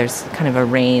 There's kind of a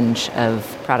range of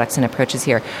products and approaches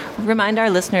here. Remind our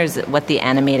listeners what the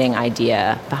animating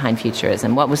idea behind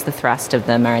Futurism. What was the thrust of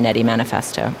the Marinetti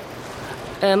Manifesto?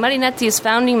 Marinetti's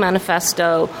founding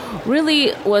manifesto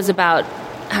really was about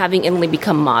having Italy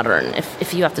become modern,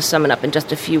 if you have to sum it up in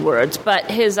just a few words. But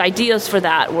his ideas for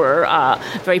that were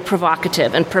very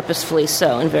provocative and purposefully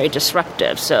so, and very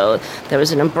disruptive. So there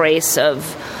was an embrace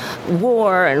of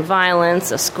war and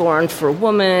violence, a scorn for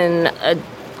woman, a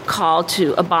call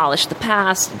to abolish the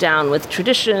past, down with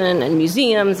tradition and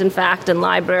museums, in fact, and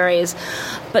libraries.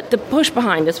 But the push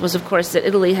behind this was, of course, that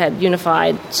Italy had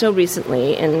unified so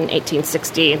recently in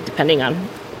 1860, depending on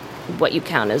what you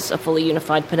count as a fully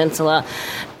unified peninsula.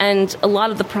 And a lot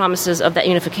of the promises of that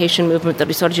unification movement, the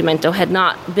Risorgimento, had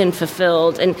not been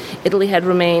fulfilled, and Italy had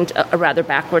remained a rather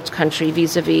backwards country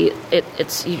vis-a-vis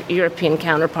its European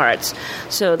counterparts.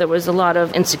 So there was a lot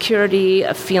of insecurity,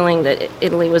 a feeling that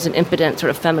Italy was an impotent,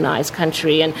 sort of feminized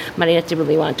country, and Marinetti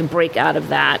really wanted to break out of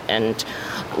that and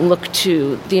look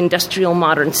to the industrial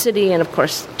modern city, and of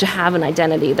course to have an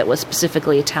identity that was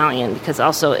specifically Italian, because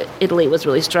also Italy was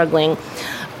really struggling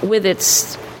with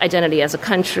its identity as a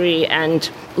country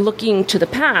and looking to the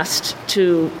past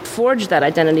to forge that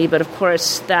identity. But of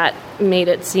course that made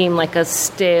it seem like a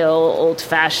stale,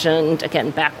 old-fashioned,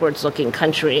 again, backwards-looking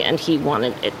country, and he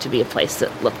wanted it to be a place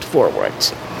that looked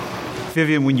forwards.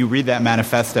 Vivian, when you read that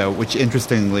manifesto, which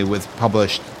interestingly was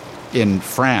published in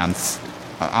France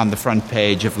on the front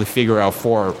page of Le Figaro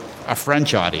for a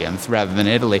French audience rather than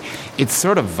Italy, it's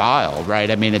sort of vile,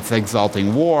 right? I mean, it's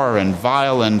exalting war and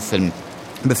violence and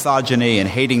misogyny and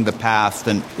hating the past,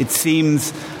 and it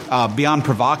seems beyond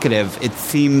provocative.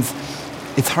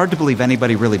 It's hard to believe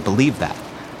anybody really believed that.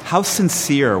 How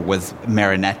sincere was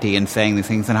Marinetti in saying these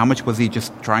things, and how much was he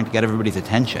just trying to get everybody's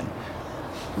attention?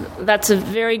 That's a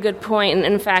very good point, and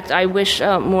in fact, I wish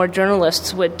more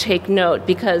journalists would take note,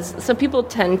 because some people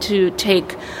tend to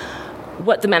take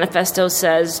what the manifesto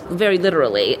says very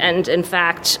literally, and in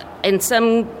fact, in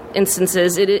some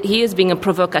instances, he is being a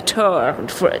provocateur.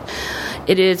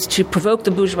 It is to provoke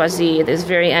the bourgeoisie. It is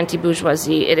very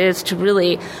anti-bourgeoisie. It is to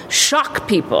really shock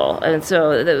people. And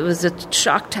so it was a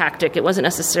shock tactic. It wasn't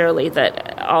necessarily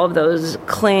that all of those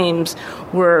claims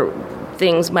were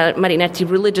things Marinetti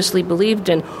religiously believed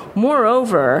in.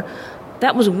 Moreover,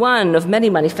 that was one of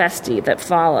many manifesti that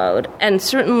followed. And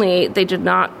certainly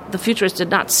the Futurists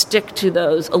did not stick to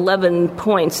those 11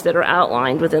 points that are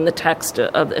outlined within the text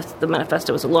of, if the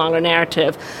manifesto was a longer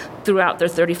narrative, throughout their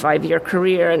 35-year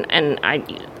career. And I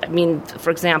mean,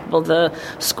 for example, the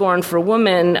scorn for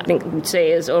women, I think we'd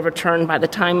say, is overturned by the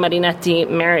time Marinetti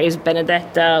marries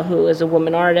Benedetta, who is a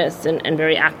woman artist, and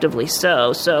very actively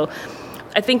so. So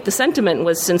I think the sentiment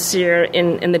was sincere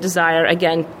in the desire,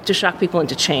 again, to shock people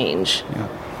into change. Yeah.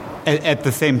 At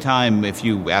the same time, if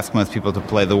you ask most people to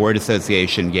play the word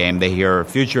association game, they hear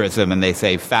futurism and they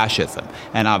say fascism.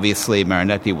 And obviously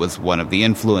Marinetti was one of the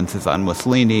influences on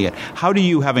Mussolini. How do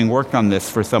you, having worked on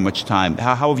this for so much time,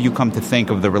 how have you come to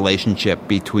think of the relationship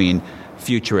between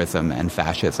futurism and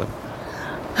fascism?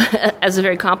 As a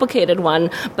very complicated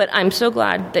one, but I'm so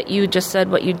glad that you just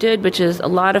said what you did, which is a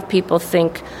lot of people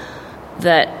think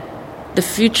that the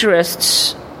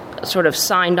futurists sort of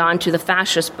signed on to the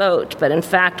fascist boat, but in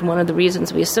fact one of the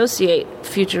reasons we associate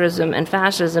futurism and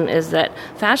fascism is that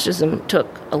fascism took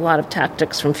a lot of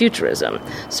tactics from futurism,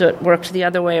 so it worked the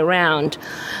other way around.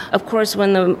 Of course,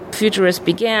 when the futurists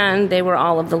began, they were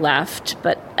all of the left,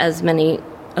 but as many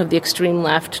of the extreme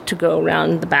left, to go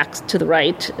around the back to the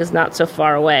right is not so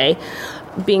far away.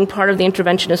 Being part of the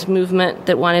interventionist movement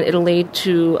that wanted Italy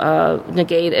to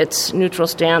negate its neutral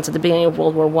stance at the beginning of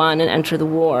World War I and enter the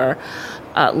war,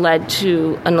 led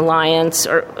to an alliance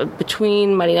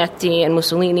between Marinetti and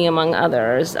Mussolini, among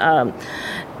others.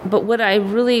 But what I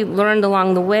really learned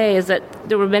along the way is that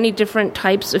there were many different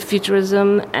types of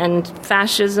futurism and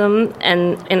fascism,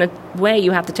 and in a way you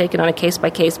have to take it on a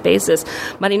case-by-case basis.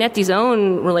 Marinetti's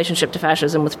own relationship to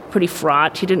fascism was pretty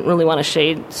fraught. He didn't really want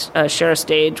to share a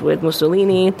stage with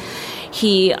Mussolini.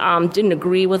 He didn't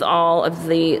agree with all of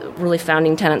the really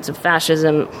founding tenets of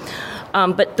fascism.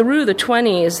 But through the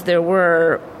 1920s, there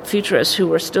were futurists who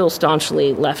were still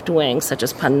staunchly left-wing, such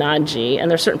as Pannaggi, and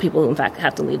there are certain people who, in fact,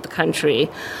 had to leave the country.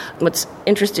 What's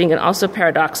interesting and also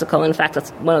paradoxical, in fact,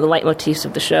 that's one of the leitmotifs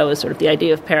of the show, is sort of the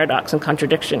idea of paradox and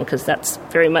contradiction, because that's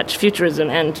very much futurism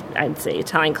and, I'd say,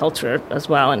 Italian culture as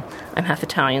well, and I'm half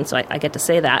Italian, so I get to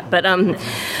say that. But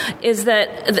is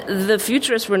that the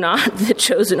futurists were not the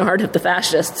chosen art of the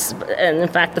fascists, and in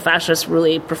fact, the fascists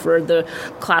really preferred the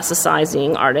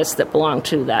classicizing artists that belonged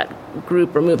to that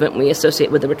group or movement we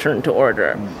associate with the return to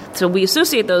order. So we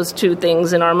associate those two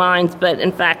things in our minds, but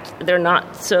in fact, they're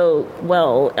not so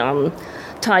well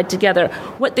tied together.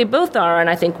 What they both are, and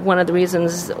I think one of the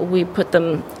reasons we put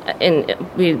them in,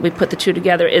 we put the two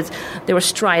together, is they were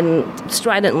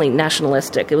stridently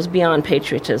nationalistic. It was beyond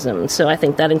patriotism. So I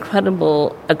think that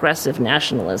incredible aggressive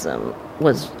nationalism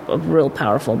was a real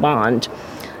powerful bond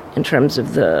in terms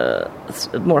of the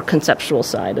more conceptual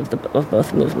side of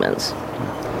both movements.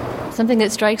 Something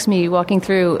that strikes me walking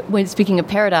through, when speaking of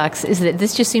paradox, is that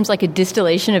this just seems like a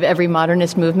distillation of every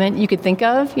modernist movement you could think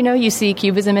of. You know, you see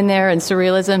Cubism in there and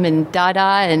Surrealism and Dada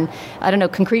and, I don't know,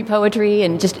 concrete poetry,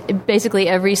 and just basically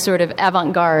every sort of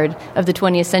avant-garde of the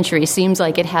 20th century seems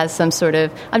like it has some sort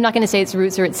of, I'm not going to say its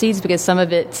roots or its seeds, because some of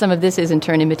this is in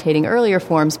turn imitating earlier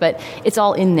forms, but it's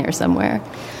all in there somewhere.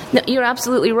 No, you're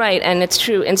absolutely right, and it's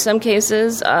true. In some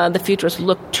cases, the futurists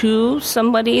look to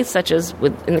somebody, such as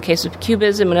in the case of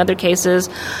Cubism. In other cases,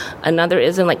 another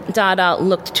ism, like Dada,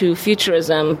 looked to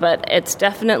futurism. But it's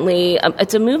definitely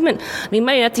it's a movement. I mean,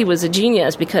 Marinetti was a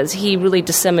genius because he really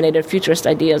disseminated futurist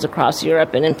ideas across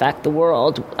Europe and, in fact, the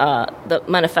world. The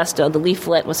manifesto, the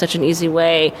leaflet, was such an easy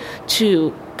way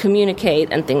to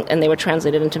communicate, and they were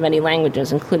translated into many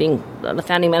languages, including the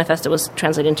founding manifesto was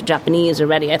translated into Japanese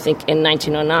already, I think, in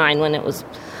 1909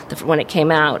 when it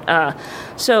came out.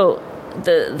 So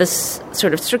this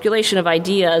sort of circulation of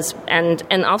ideas, and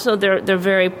also they're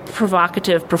very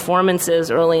provocative performances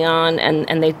early on,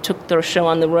 and they took their show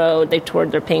on the road. They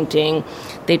toured their painting.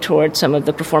 They toured some of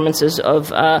the performances of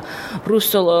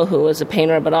Russolo, who was a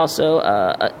painter but also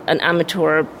an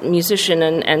amateur musician,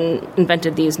 and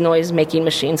invented these noise-making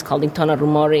machines called Intona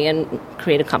Rumori and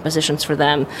created compositions for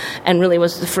them, and really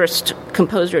was the first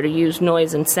composer to use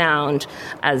noise and sound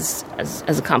as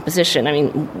a composition. I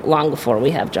mean, long before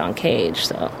we have John Cage.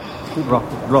 So. Chi lo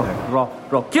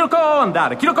può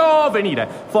andare? Chi lo può venire?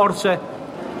 Forse.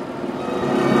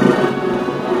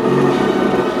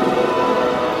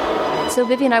 So,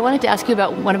 Vivian, I wanted to ask you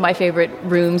about one of my favorite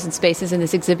rooms and spaces in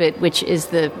this exhibit, which is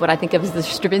what I think of as the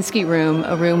Stravinsky room,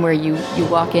 a room where you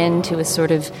walk into a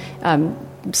sort of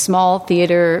small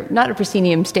theater, not a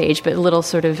proscenium stage, but a little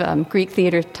sort of Greek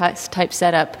theater type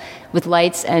setup with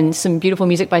lights and some beautiful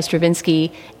music by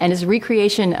Stravinsky, and is a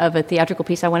recreation of a theatrical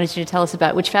piece I wanted you to tell us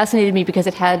about, which fascinated me because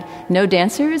it had no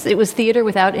dancers. It was theater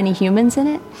without any humans in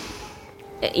it.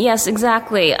 Yes,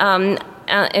 exactly.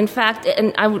 In fact,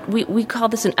 we call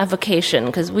this an evocation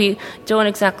because we don't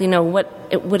exactly know what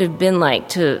it would have been like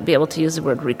to be able to use the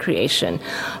word recreation.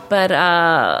 But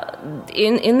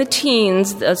in the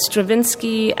teens,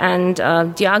 Stravinsky and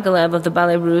Diaghilev of the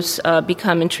Ballet Russe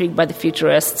become intrigued by the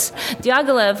futurists.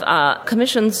 Diaghilev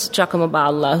commissions Giacomo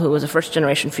Balla, who was a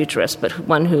first-generation futurist, but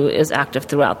one who is active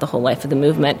throughout the whole life of the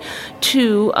movement,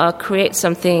 to create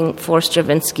something for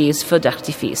Stravinsky's Feu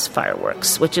d'artifice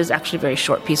fireworks, which is actually a very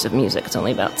short piece of music. It's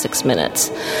only about 6 minutes.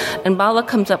 And Balla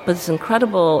comes up with this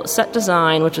incredible set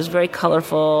design, which is very colorful,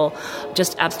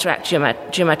 just abstract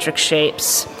geometric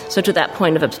shapes. So to that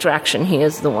point of abstraction, he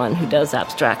is the one who does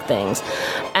abstract things.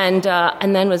 And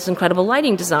then with incredible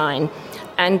lighting design.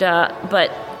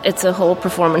 But it's a whole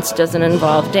performance, doesn't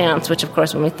involve dance, which, of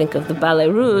course, when we think of the Ballet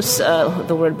Russe,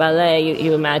 the word ballet,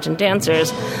 you imagine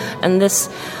dancers. And this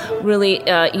really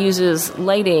uses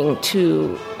lighting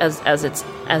as its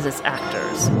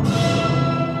actors.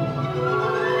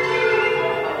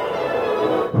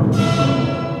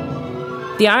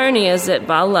 The irony is that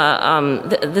Balla,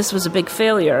 this was a big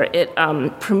failure. It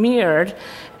premiered,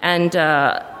 and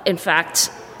in fact,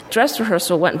 dress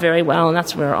rehearsal went very well, and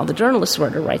that's where all the journalists were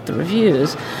to write the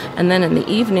reviews. And then in the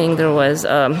evening, there was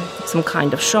some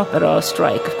kind of sciopero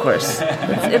strike, of course.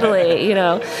 It's Italy, you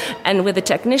know, and with the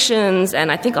technicians,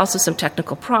 and I think also some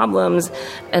technical problems.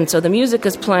 And so the music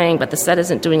is playing, but the set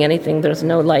isn't doing anything. There's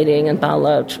no lighting, and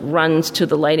Balla runs to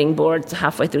the lighting board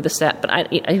halfway through the set.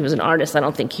 But he was an artist. I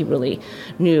don't think he really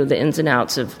knew the ins and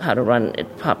outs of how to run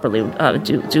it properly,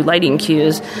 do lighting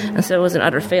cues. And so it was an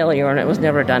utter failure, and it was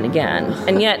never done again.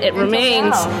 And yet it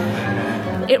remains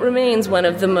one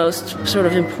of the most sort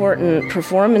of important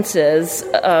performances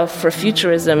for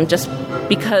Futurism, just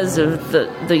because of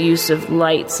the use of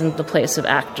lights and the place of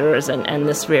actors and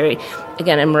this very,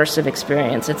 again, immersive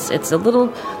experience. It's a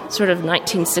little sort of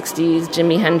 1960s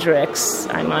Jimi Hendrix,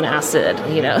 I'm on acid,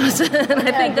 you know. And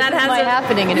I think that has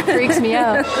happening, and it freaks me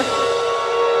out.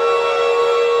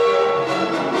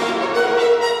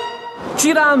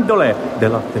 Girandole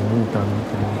della tenuta, non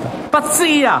tenuta.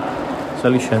 Pazzia. All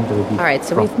right,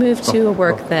 so we've moved to a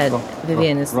work that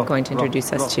Vivian is going to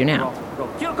introduce us to now.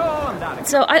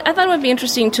 So I thought it would be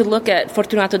interesting to look at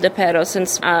Fortunato Depero,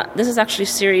 since this is actually a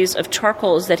series of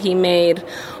charcoals that he made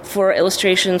for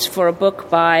illustrations for a book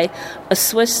by a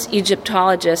Swiss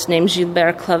Egyptologist named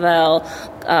Gilbert Clavel,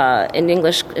 in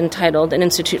English entitled An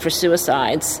Institute for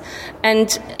Suicides.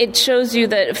 And it shows you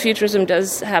that Futurism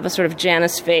does have a sort of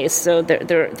Janus face, so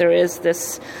there is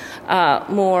this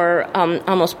more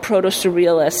almost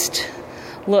proto-surrealist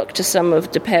look to some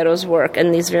of Depero's work,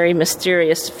 and these very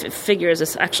mysterious figures,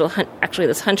 this actually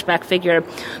this hunchback figure.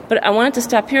 But I wanted to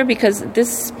stop here because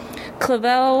this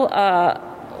Clavel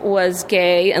was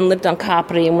gay and lived on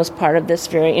Capri and was part of this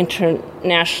very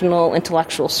international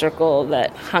intellectual circle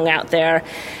that hung out there.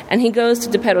 And he goes to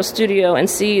Depero's studio and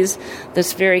sees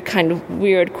this very kind of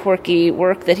weird, quirky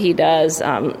work that he does.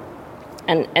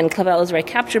 And Clavel is very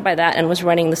captured by that and was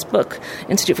writing this book,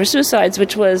 Institute for Suicides,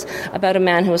 which was about a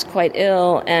man who was quite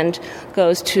ill and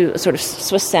goes to a sort of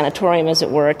Swiss sanatorium, as it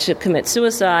were, to commit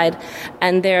suicide.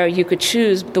 And there you could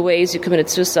choose the ways you committed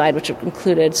suicide, which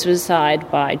included suicide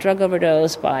by drug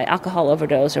overdose, by alcohol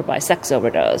overdose, or by sex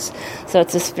overdose. So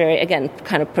it's this very, again,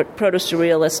 kind of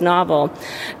proto-surrealist novel.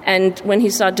 And when he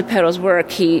saw Depero's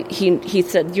work, he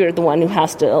said, "You're the one who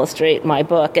has to illustrate my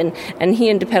book." And he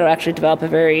and Depero actually developed a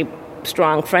very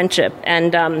strong friendship.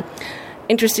 And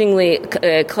interestingly,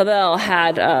 Clavel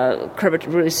had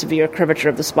really severe curvature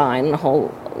of the spine and a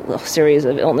whole series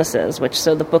of illnesses,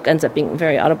 so the book ends up being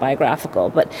very autobiographical.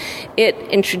 But it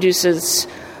introduces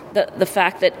the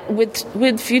fact that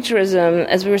with Futurism,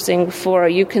 as we were saying before,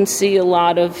 you can see a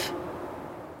lot of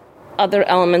other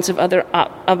elements of other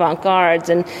avant-gardes.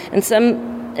 And in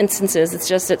some instances, it's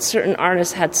just that certain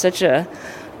artists had such a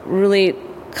really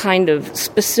kind of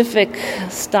specific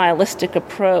stylistic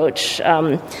approach,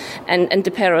 and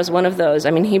Depero is one of those. I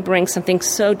mean, he brings something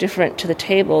so different to the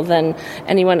table than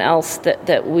anyone else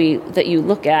that you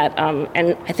look at,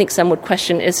 and I think some would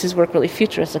question, is his work really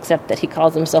futurist, except that he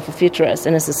calls himself a futurist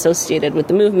and is associated with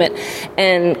the movement,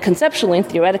 and conceptually and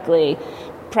theoretically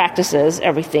practices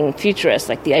everything futurist,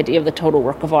 like the idea of the total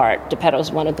work of art. Depero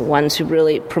is one of the ones who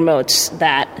really promotes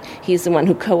that. He's the one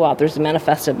who co-authors the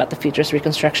manifesto about the futurist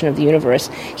reconstruction of the universe.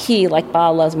 He, like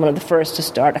Balla, is one of the first to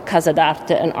start a casa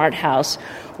d'arte, an art house,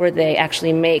 where they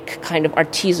actually make kind of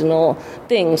artisanal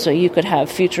things, so you could have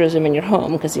futurism in your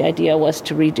home, because the idea was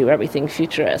to redo everything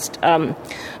futurist.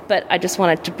 But I just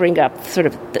wanted to bring up sort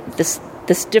of this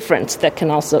difference that can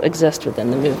also exist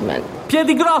within the movement.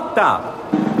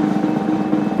 Piedigrotta!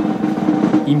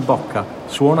 In bocca,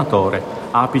 suonatore,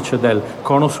 apice del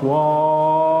cono suono.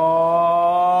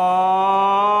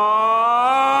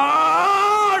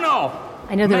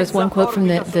 I know there was one quote from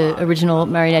the original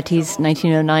Marietti's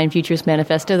 1909 Futurist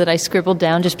Manifesto that I scribbled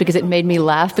down just because it made me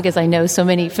laugh, because I know so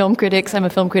many film critics, I'm a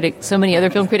film critic, so many other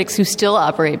film critics who still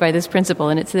operate by this principle,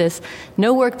 and it's this: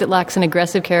 no work that lacks an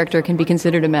aggressive character can be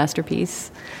considered a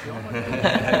masterpiece.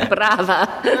 Brava.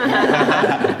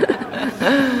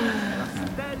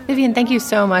 Vivian, thank you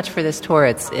so much for this tour.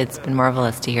 It's been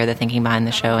marvelous to hear the thinking behind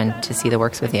the show and to see the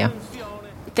works with you.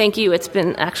 Thank you. It's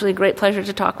been actually a great pleasure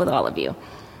to talk with all of you.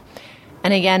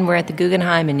 And again, we're at the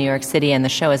Guggenheim in New York City, and the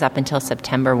show is up until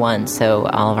September 1, so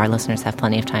all of our listeners have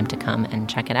plenty of time to come and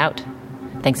check it out.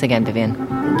 Thanks again, Vivian.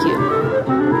 Thank you.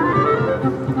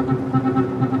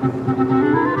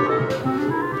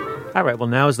 All right, well,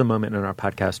 now is the moment in our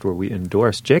podcast where we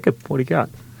endorse. Jacob, what do you got?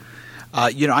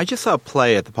 I just saw a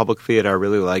play at the Public Theater I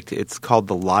really liked. It's called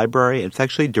The Library. It's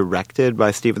actually directed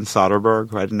by Steven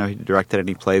Soderbergh, who I didn't know he directed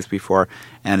any plays before.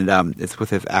 And it's with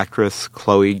his actress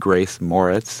Chloe Grace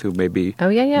Moritz, who may be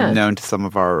known to some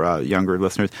of our younger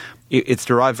listeners. It's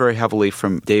derived very heavily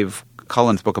from Dave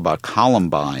Cullen's book about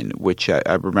Columbine, which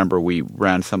I remember we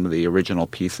ran some of the original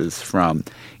pieces from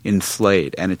in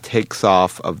Slate, and it takes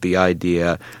off of the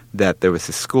idea that there was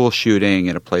a school shooting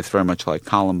in a place very much like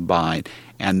Columbine,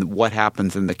 and what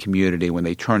happens in the community when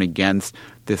they turn against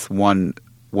this one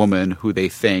woman who they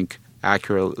think,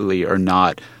 accurately or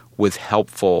not, was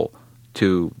helpful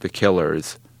to the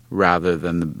killers rather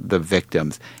than the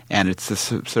victims. And it's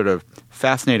this sort of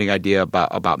fascinating idea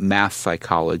about mass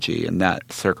psychology in that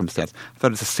circumstance. I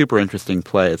thought it's a super interesting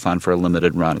play. It's on for a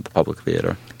limited run at the Public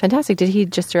Theater. Fantastic. Did he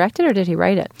just direct it or did he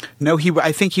write it? No,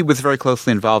 I think he was very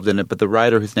closely involved in it, but the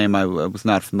writer whose name I was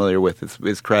not familiar with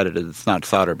is credited. It's not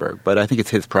Soderbergh, but I think it's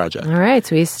his project. All right.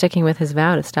 So he's sticking with his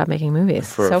vow to stop making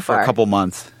movies for a couple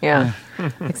months. Yeah.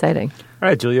 Exciting. All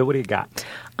right, Julia, what do you got?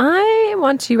 I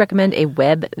want to recommend a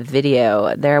web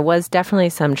video. There was definitely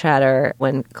some chatter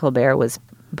when Colbert was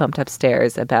bumped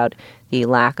upstairs about the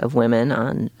lack of women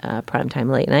on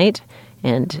primetime late night.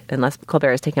 And unless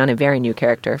Colbert is taking on a very new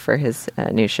character for his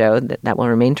new show, that will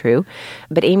remain true.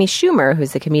 But Amy Schumer,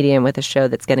 who's the comedian with a show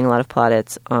that's getting a lot of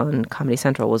plaudits on Comedy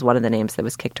Central, was one of the names that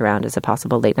was kicked around as a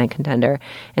possible late-night contender.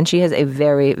 And she has a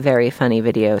very, very funny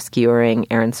video skewering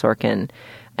Aaron Sorkin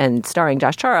and starring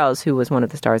Josh Charles, who was one of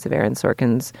the stars of Aaron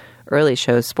Sorkin's early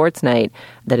show, Sports Night,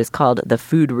 that is called The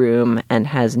Food Room and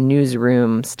has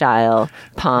newsroom-style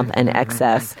pomp and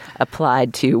excess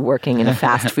applied to working in a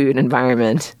fast food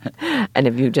environment. And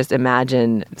if you just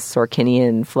imagine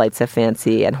Sorkinian flights of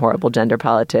fancy and horrible gender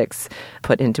politics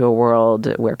put into a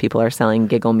world where people are selling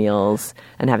giggle meals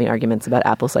and having arguments about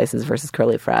apple slices versus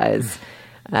curly fries,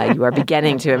 you are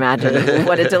beginning to imagine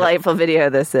what a delightful video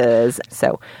this is.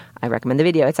 So I recommend the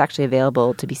video. It's actually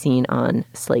available to be seen on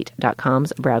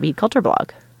Slate.com's Browbeat Culture blog.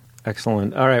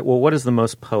 Excellent. All right. Well, what is the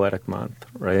most poetic month,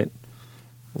 right?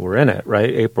 We're in it,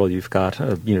 right? April, you've got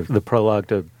the prologue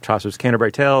to Chaucer's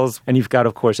Canterbury Tales, and you've got,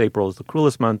 of course, April is the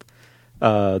cruelest month,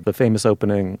 the famous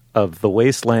opening of The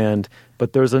Wasteland.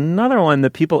 But there's another one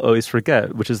that people always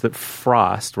forget, which is that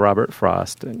Frost, Robert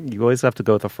Frost. You always have to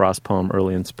go with a Frost poem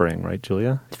early in spring, right,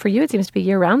 Julia? For you, it seems to be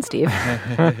year-round, Steve.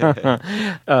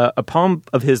 A poem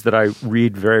of his that I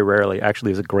read very rarely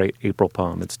actually is a great April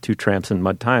poem. It's Two Tramps in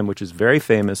Mud Time, which is very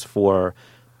famous for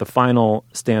the final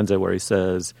stanza where he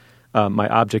says, my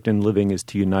object in living is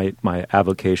to unite my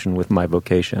avocation with my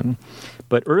vocation.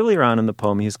 But earlier on in the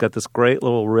poem, he's got this great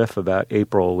little riff about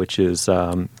April, which is,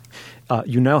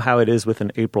 you know how it is with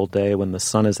an April day when the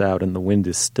sun is out and the wind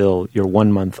is still. You're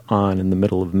 1 month on in the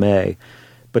middle of May.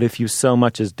 But if you so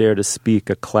much as dare to speak,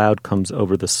 a cloud comes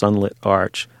over the sunlit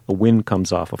arch, a wind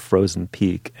comes off a frozen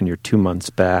peak, and you're 2 months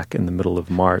back in the middle of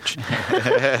March.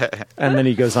 And then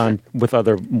he goes on with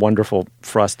other wonderful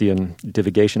Frostian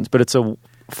divagations. But it's a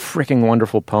freaking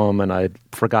wonderful poem, and I'd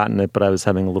forgotten it, but I was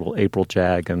having a little April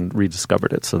jag and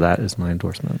rediscovered it, so that is my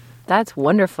endorsement. That's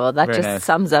wonderful. That Very just nice.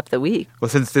 sums up the week. Well,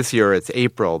 since this year it's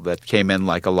April that came in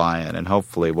like a lion, and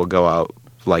hopefully will go out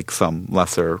like some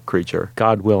lesser creature.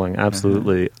 God willing,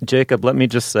 absolutely. Jacob, let me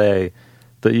just say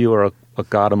that you are a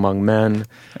god among men,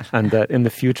 and that in the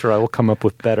future I will come up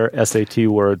with better SAT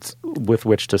words with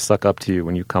which to suck up to you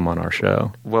when you come on our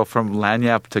show. Well, from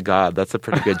Lagniappe to God, that's a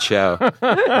pretty good show.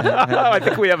 I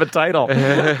think we have a title.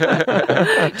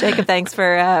 Jacob, thanks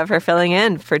for filling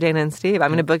in for Dana and Steve. I'm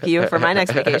going to book you for my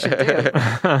next vacation, too.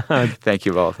 Thank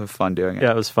you both. It was fun doing it.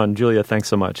 Yeah, it was fun. Julia, thanks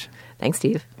so much. Thanks,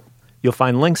 Steve. You'll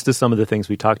find links to some of the things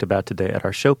we talked about today at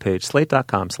our show page,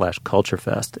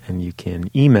 slate.com/culturefest, and you can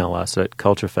email us at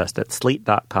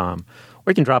culturefest@slate.com,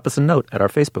 or you can drop us a note at our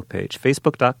Facebook page,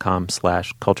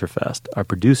 facebook.com/culturefest. Our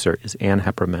producer is Ann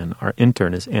Hepperman. Our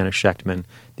intern is Anna Schechtman.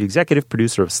 The executive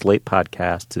producer of Slate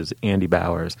Podcasts is Andy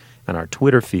Bowers, and our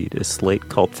Twitter feed is Slate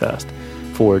Cult Fest.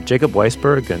 For Jacob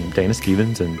Weisberg and Dana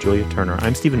Stevens and Julia Turner,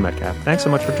 I'm Stephen Metcalf. Thanks so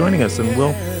much for joining us, and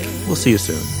we'll see you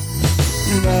soon.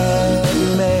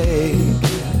 Nutmeg,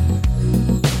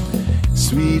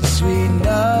 sweet, sweet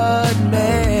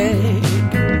nutmeg.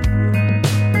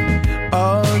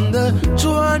 On the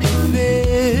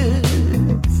 25th,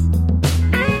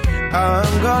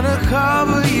 I'm gonna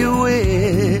cover you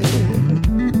with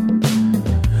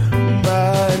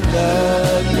my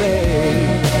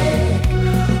nutmeg.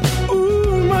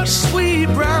 Ooh, my sweet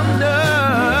brown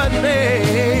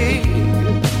nutmeg.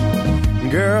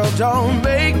 Girl, don't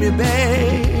make me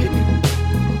beg.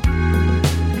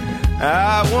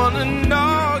 I wanna know